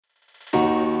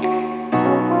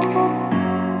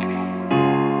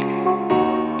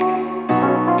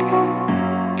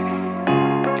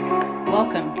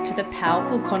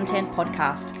Powerful Content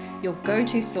Podcast, your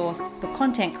go-to source for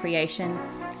content creation,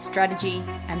 strategy,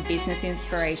 and business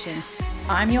inspiration.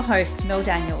 I'm your host, Mel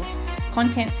Daniels,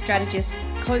 content strategist,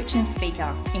 coach, and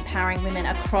speaker, empowering women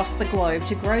across the globe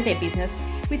to grow their business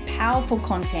with powerful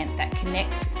content that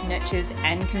connects, nurtures,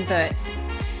 and converts.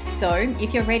 So,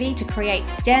 if you're ready to create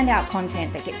standout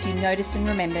content that gets you noticed and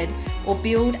remembered, or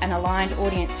build an aligned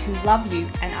audience who love you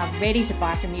and are ready to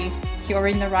buy from you, you're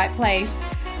in the right place.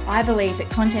 I believe that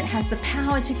content has the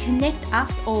power to connect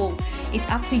us all. It's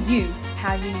up to you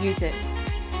how you use it.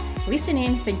 Listen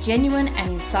in for genuine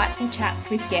and insightful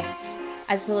chats with guests,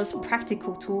 as well as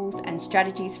practical tools and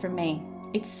strategies from me.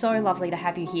 It's so lovely to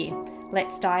have you here.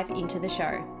 Let's dive into the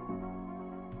show.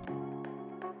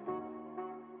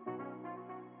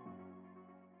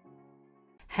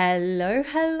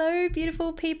 Hello,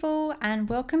 beautiful people, and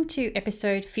welcome to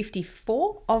episode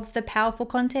 54 of the Powerful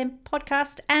Content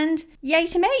Podcast, and yay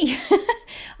to me!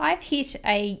 I've hit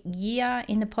a year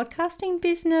in the podcasting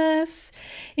business.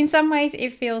 In some ways,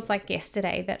 it feels like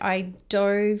yesterday that I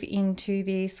dove into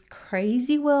this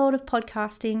crazy world of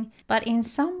podcasting, but in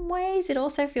some ways, it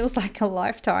also feels like a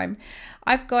lifetime.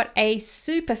 I've got a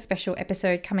super special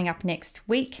episode coming up next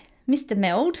week. Mr.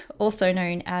 Meld, also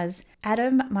known as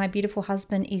Adam, my beautiful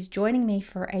husband, is joining me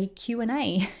for a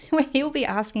Q&A where he'll be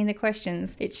asking the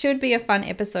questions. It should be a fun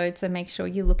episode, so make sure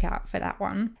you look out for that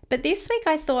one. But this week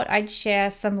I thought I'd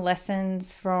share some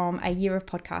lessons from a year of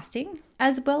podcasting,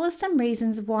 as well as some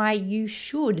reasons why you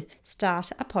should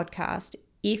start a podcast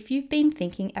if you've been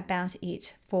thinking about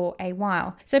it for a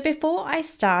while. So before I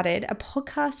started, a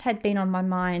podcast had been on my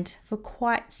mind for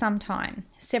quite some time.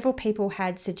 Several people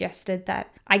had suggested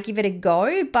that I give it a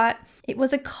go, but it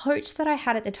was a coach that I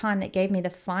had at the time that gave me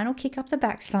the final kick up the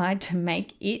backside to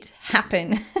make it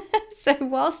happen. So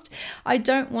whilst I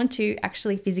don't want to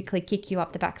actually physically kick you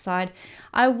up the backside,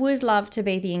 I would love to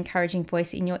be the encouraging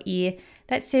voice in your ear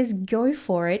that says go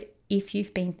for it if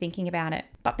you've been thinking about it.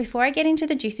 But before I get into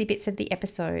the juicy bits of the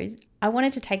episode, I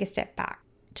wanted to take a step back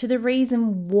to the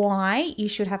reason why you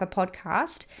should have a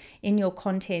podcast in your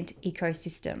content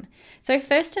ecosystem. So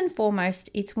first and foremost,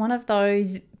 it's one of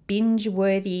those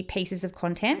binge-worthy pieces of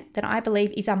content that I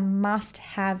believe is a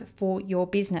must-have for your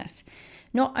business.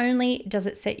 Not only does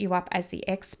it set you up as the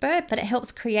expert, but it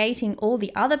helps creating all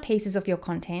the other pieces of your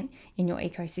content in your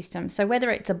ecosystem. So whether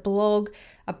it's a blog,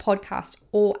 a podcast,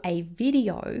 or a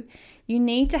video, you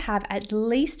need to have at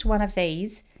least one of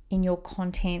these in your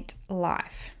content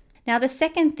life. Now, the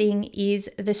second thing is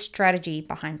the strategy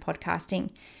behind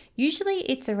podcasting. Usually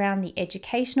it's around the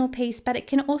educational piece, but it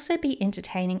can also be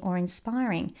entertaining or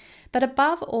inspiring. But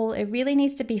above all, it really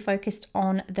needs to be focused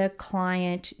on the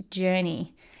client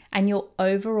journey and your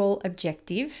overall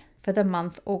objective for the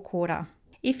month or quarter.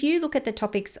 If you look at the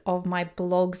topics of my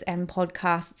blogs and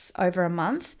podcasts over a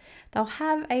month, they'll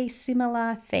have a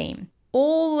similar theme.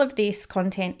 All of this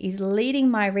content is leading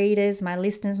my readers, my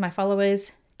listeners, my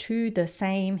followers to the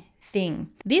same thing.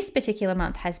 This particular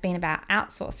month has been about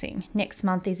outsourcing. Next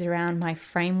month is around my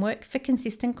framework for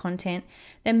consistent content.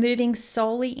 Then moving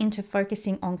solely into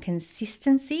focusing on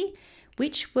consistency,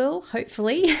 which will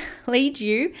hopefully lead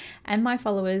you and my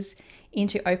followers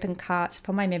into open cart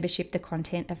for my membership, The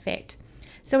Content Effect.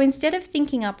 So instead of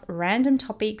thinking up random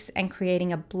topics and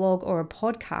creating a blog or a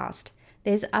podcast,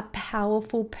 there's a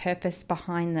powerful purpose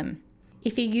behind them.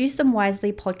 If you use them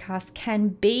wisely, podcasts can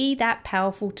be that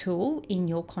powerful tool in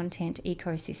your content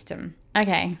ecosystem.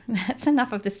 Okay, that's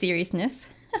enough of the seriousness.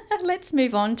 Let's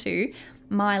move on to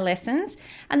my lessons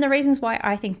and the reasons why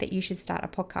I think that you should start a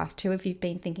podcast too if you've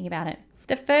been thinking about it.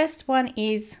 The first one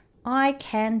is I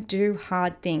can do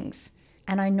hard things,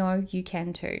 and I know you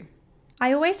can too.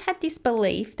 I always had this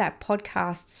belief that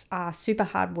podcasts are super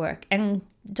hard work, and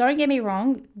don't get me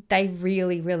wrong, they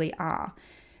really, really are.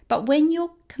 But when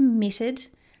you're committed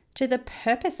to the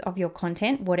purpose of your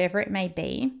content, whatever it may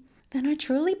be, then I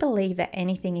truly believe that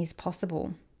anything is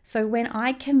possible. So when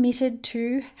I committed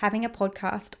to having a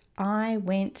podcast, I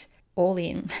went all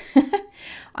in.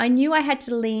 I knew I had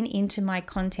to lean into my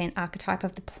content archetype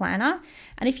of the planner.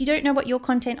 And if you don't know what your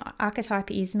content archetype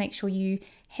is, make sure you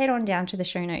head on down to the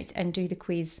show notes and do the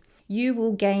quiz. You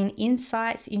will gain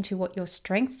insights into what your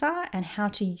strengths are and how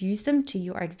to use them to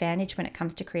your advantage when it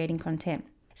comes to creating content.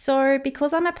 So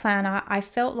because I'm a planner, I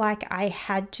felt like I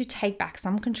had to take back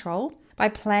some control by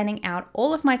planning out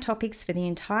all of my topics for the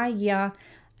entire year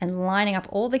and lining up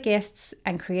all the guests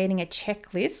and creating a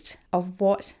checklist of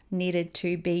what needed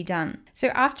to be done. So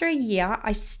after a year,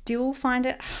 I still find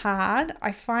it hard.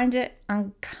 I find it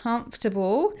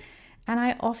uncomfortable, and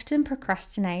I often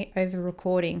procrastinate over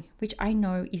recording, which I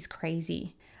know is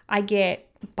crazy. I get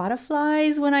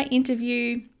butterflies when I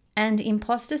interview. And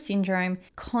imposter syndrome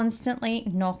constantly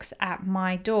knocks at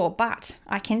my door, but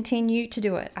I continue to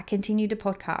do it. I continue to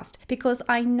podcast because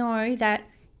I know that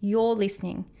you're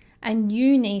listening and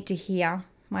you need to hear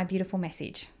my beautiful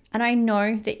message. And I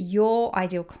know that your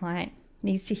ideal client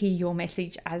needs to hear your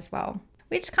message as well.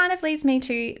 Which kind of leads me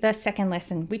to the second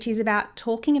lesson, which is about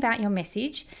talking about your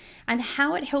message and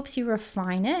how it helps you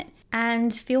refine it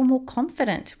and feel more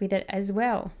confident with it as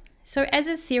well. So as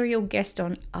a serial guest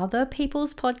on other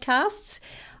people's podcasts,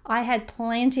 I had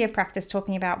plenty of practice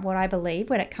talking about what I believe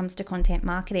when it comes to content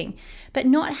marketing, but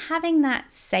not having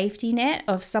that safety net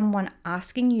of someone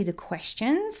asking you the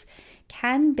questions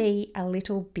can be a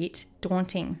little bit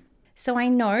daunting. So I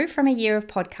know from a year of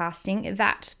podcasting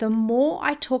that the more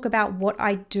I talk about what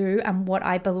I do and what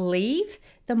I believe,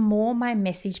 the more my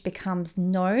message becomes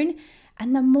known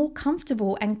and the more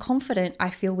comfortable and confident I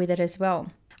feel with it as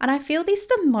well. And I feel this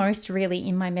the most really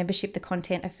in my membership, The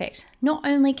Content Effect. Not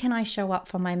only can I show up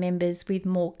for my members with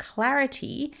more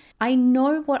clarity, I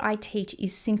know what I teach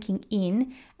is sinking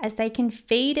in as they can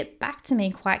feed it back to me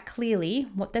quite clearly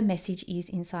what the message is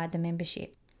inside the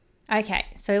membership. Okay,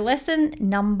 so lesson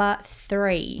number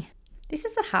 3. This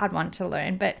is a hard one to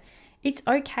learn, but it's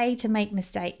okay to make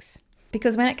mistakes.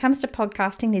 Because when it comes to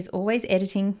podcasting, there's always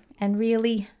editing, and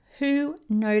really, who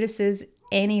notices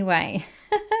anyway?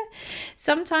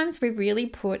 Sometimes we really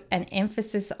put an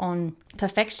emphasis on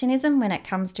perfectionism when it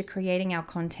comes to creating our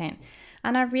content.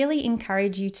 And I really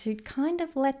encourage you to kind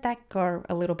of let that go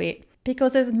a little bit.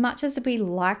 Because as much as we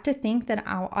like to think that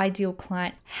our ideal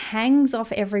client hangs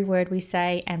off every word we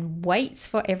say and waits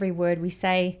for every word we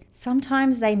say,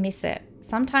 sometimes they miss it.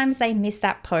 Sometimes they miss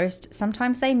that post.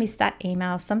 Sometimes they miss that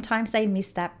email. Sometimes they miss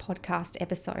that podcast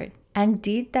episode. And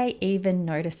did they even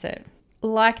notice it?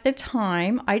 Like the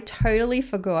time I totally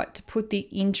forgot to put the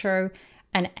intro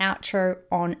and outro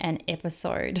on an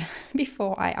episode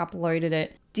before I uploaded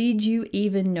it. Did you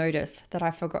even notice that I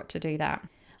forgot to do that?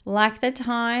 Like the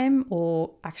time,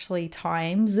 or actually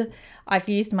times, I've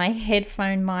used my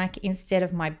headphone mic instead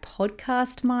of my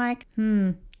podcast mic.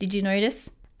 Did you notice?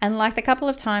 And like the couple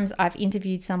of times I've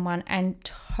interviewed someone and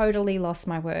totally lost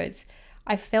my words.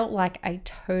 I felt like a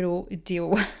total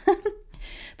deal.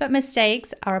 But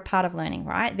mistakes are a part of learning,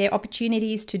 right? They're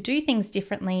opportunities to do things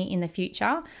differently in the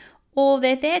future, or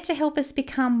they're there to help us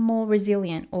become more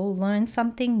resilient or learn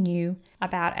something new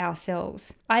about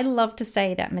ourselves. I love to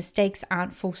say that mistakes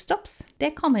aren't full stops, they're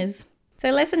commas.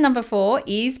 So lesson number 4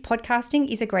 is podcasting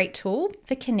is a great tool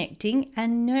for connecting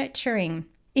and nurturing.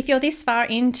 If you're this far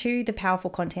into the Powerful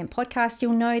Content podcast,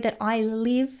 you'll know that I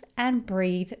live and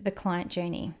breathe the client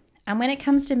journey. And when it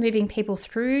comes to moving people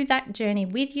through that journey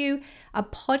with you, a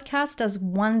podcast does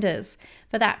wonders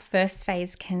for that first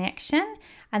phase connection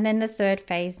and then the third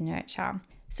phase nurture.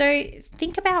 So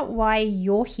think about why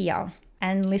you're here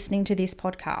and listening to this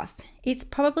podcast. It's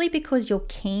probably because you're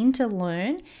keen to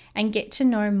learn and get to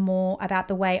know more about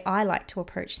the way I like to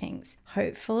approach things.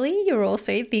 Hopefully, you're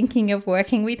also thinking of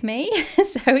working with me,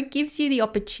 so it gives you the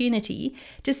opportunity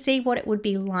to see what it would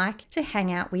be like to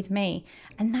hang out with me.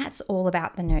 And that's all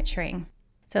about the nurturing.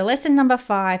 So lesson number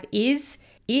 5 is,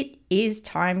 it is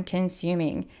time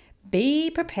consuming.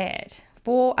 Be prepared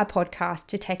for a podcast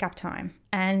to take up time,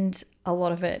 and a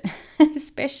lot of it,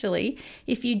 especially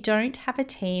if you don't have a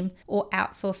team or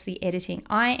outsource the editing.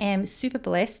 I am super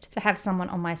blessed to have someone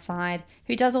on my side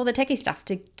who does all the techie stuff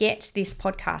to get this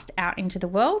podcast out into the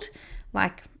world,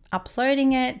 like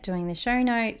uploading it, doing the show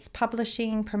notes,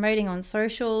 publishing, promoting on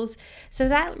socials. So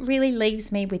that really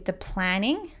leaves me with the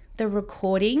planning, the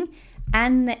recording,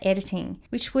 and the editing,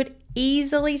 which would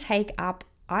easily take up,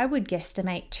 I would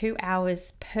guesstimate, 2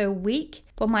 hours per week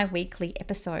for my weekly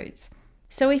episodes.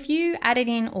 So if you added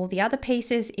in all the other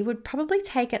pieces, it would probably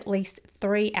take at least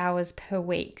 3 hours per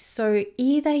week. So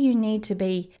either you need to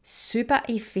be super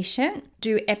efficient,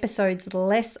 do episodes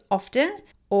less often,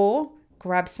 or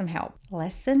grab some help.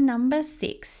 Lesson number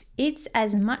 6, it's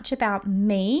as much about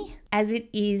me as it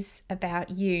is about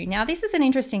you. Now, this is an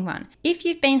interesting one. If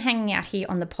you've been hanging out here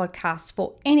on the podcast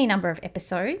for any number of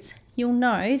episodes, you'll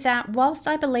know that whilst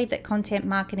I believe that content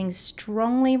marketing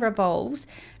strongly revolves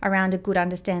around a good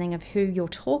understanding of who you're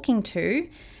talking to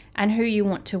and who you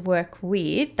want to work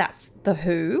with, that's the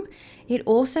who, it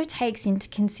also takes into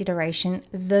consideration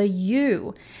the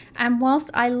you. And whilst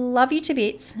I love you to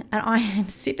bits, and I am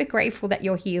super grateful that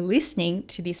you're here listening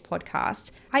to this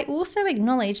podcast, I also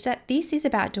acknowledge that this is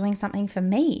about doing something for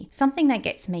me, something that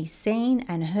gets me seen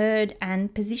and heard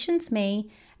and positions me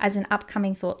as an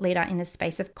upcoming thought leader in the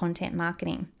space of content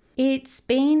marketing. It's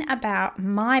been about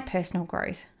my personal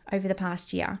growth over the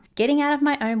past year, getting out of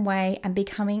my own way and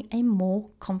becoming a more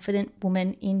confident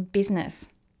woman in business.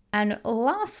 And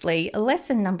lastly,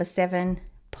 lesson number 7,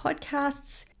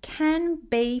 podcasts can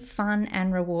be fun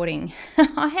and rewarding.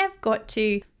 I have got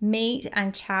to meet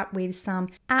and chat with some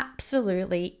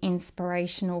absolutely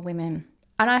inspirational women.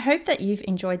 And I hope that you've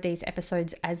enjoyed these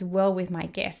episodes as well with my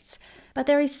guests. But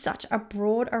there is such a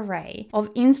broad array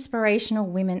of inspirational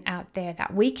women out there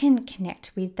that we can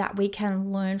connect with, that we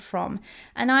can learn from.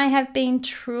 And I have been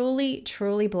truly,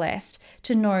 truly blessed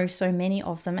to know so many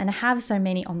of them and have so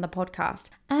many on the podcast.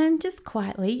 And just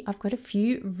quietly, I've got a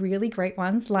few really great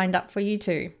ones lined up for you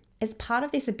too. As part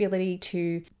of this ability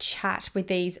to chat with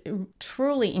these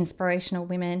truly inspirational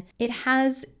women, it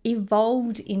has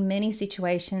evolved in many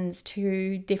situations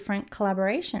to different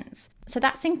collaborations. So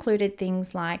that's included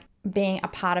things like being a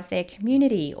part of their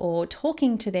community or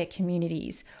talking to their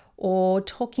communities or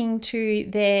talking to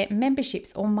their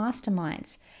memberships or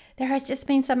masterminds. There has just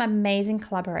been some amazing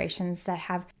collaborations that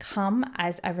have come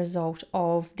as a result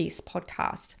of this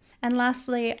podcast. And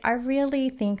lastly, I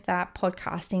really think that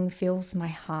podcasting fills my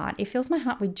heart. It fills my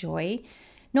heart with joy,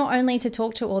 not only to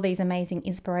talk to all these amazing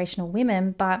inspirational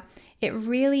women, but it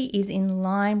really is in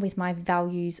line with my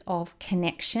values of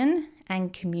connection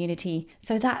and community.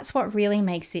 So that's what really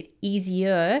makes it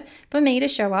easier for me to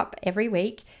show up every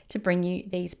week to bring you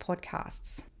these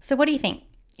podcasts. So what do you think?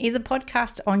 Is a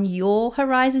podcast on your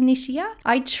horizon this year?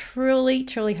 I truly,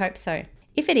 truly hope so.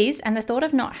 If it is, and the thought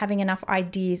of not having enough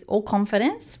ideas or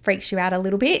confidence freaks you out a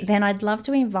little bit, then I'd love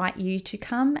to invite you to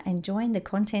come and join the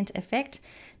Content Effect.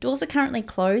 Doors are currently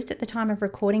closed at the time of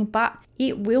recording, but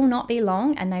it will not be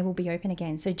long and they will be open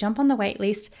again. So jump on the wait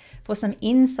list for some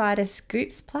insider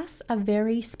scoops plus a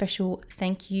very special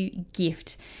thank you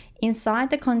gift. Inside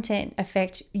the Content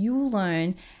Effect, you'll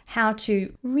learn how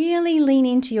to really lean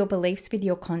into your beliefs with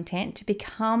your content to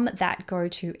become that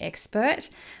go-to expert,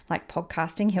 like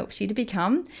podcasting helps you to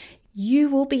become. You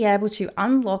will be able to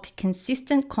unlock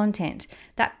consistent content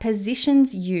that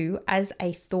positions you as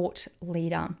a thought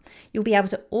leader. You'll be able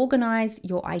to organize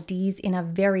your ideas in a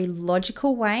very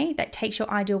logical way that takes your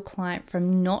ideal client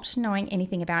from not knowing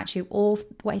anything about you all the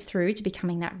way through to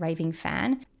becoming that raving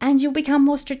fan. And you'll become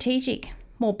more strategic,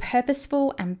 more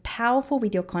purposeful and powerful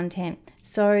with your content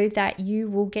so that you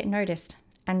will get noticed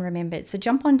and remembered. So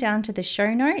jump on down to the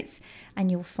show notes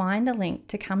and you'll find the link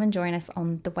to come and join us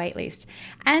on the waitlist.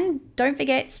 And don't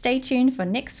forget, stay tuned for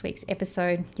next week's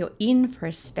episode. You're in for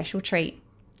a special treat.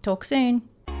 Talk soon.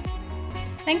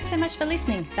 Thanks so much for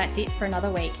listening. That's it for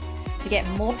another week. To get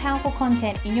more powerful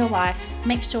content in your life,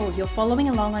 make sure you're following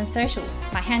along on socials.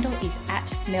 My handle is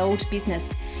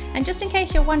 @MELDBusiness. And just in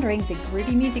case you're wondering, the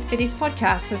groovy music for this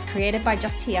podcast was created by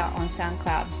Just Here on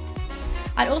SoundCloud.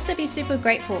 I'd also be super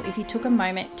grateful if you took a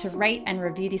moment to rate and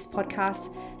review this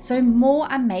podcast so more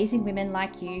amazing women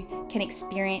like you can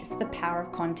experience the power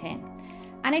of content.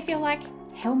 And if you're like,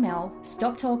 hell Mel,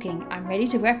 stop talking, I'm ready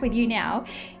to work with you now,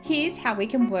 here's how we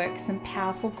can work some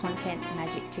powerful content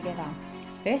magic together.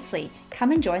 Firstly,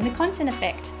 come and join the Content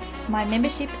Effect, my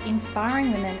membership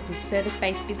inspiring women with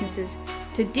service-based businesses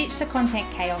to ditch the content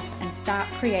chaos and start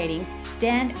creating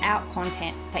stand-out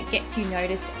content that gets you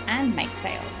noticed and makes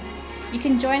sales. You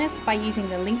can join us by using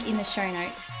the link in the show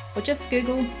notes or just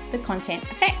Google the Content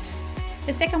Effect.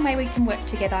 The second way we can work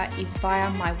together is via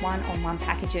my one-on-one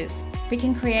packages. We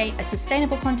can create a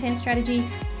sustainable content strategy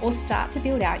or start to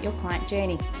build out your client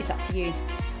journey. It's up to you.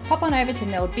 Hop on over to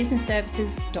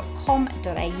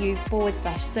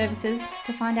meldbusinessservices.com.au/services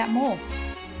to find out more.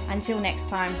 Until next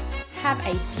time, have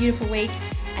a beautiful week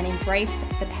and embrace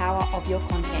the power of your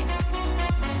content.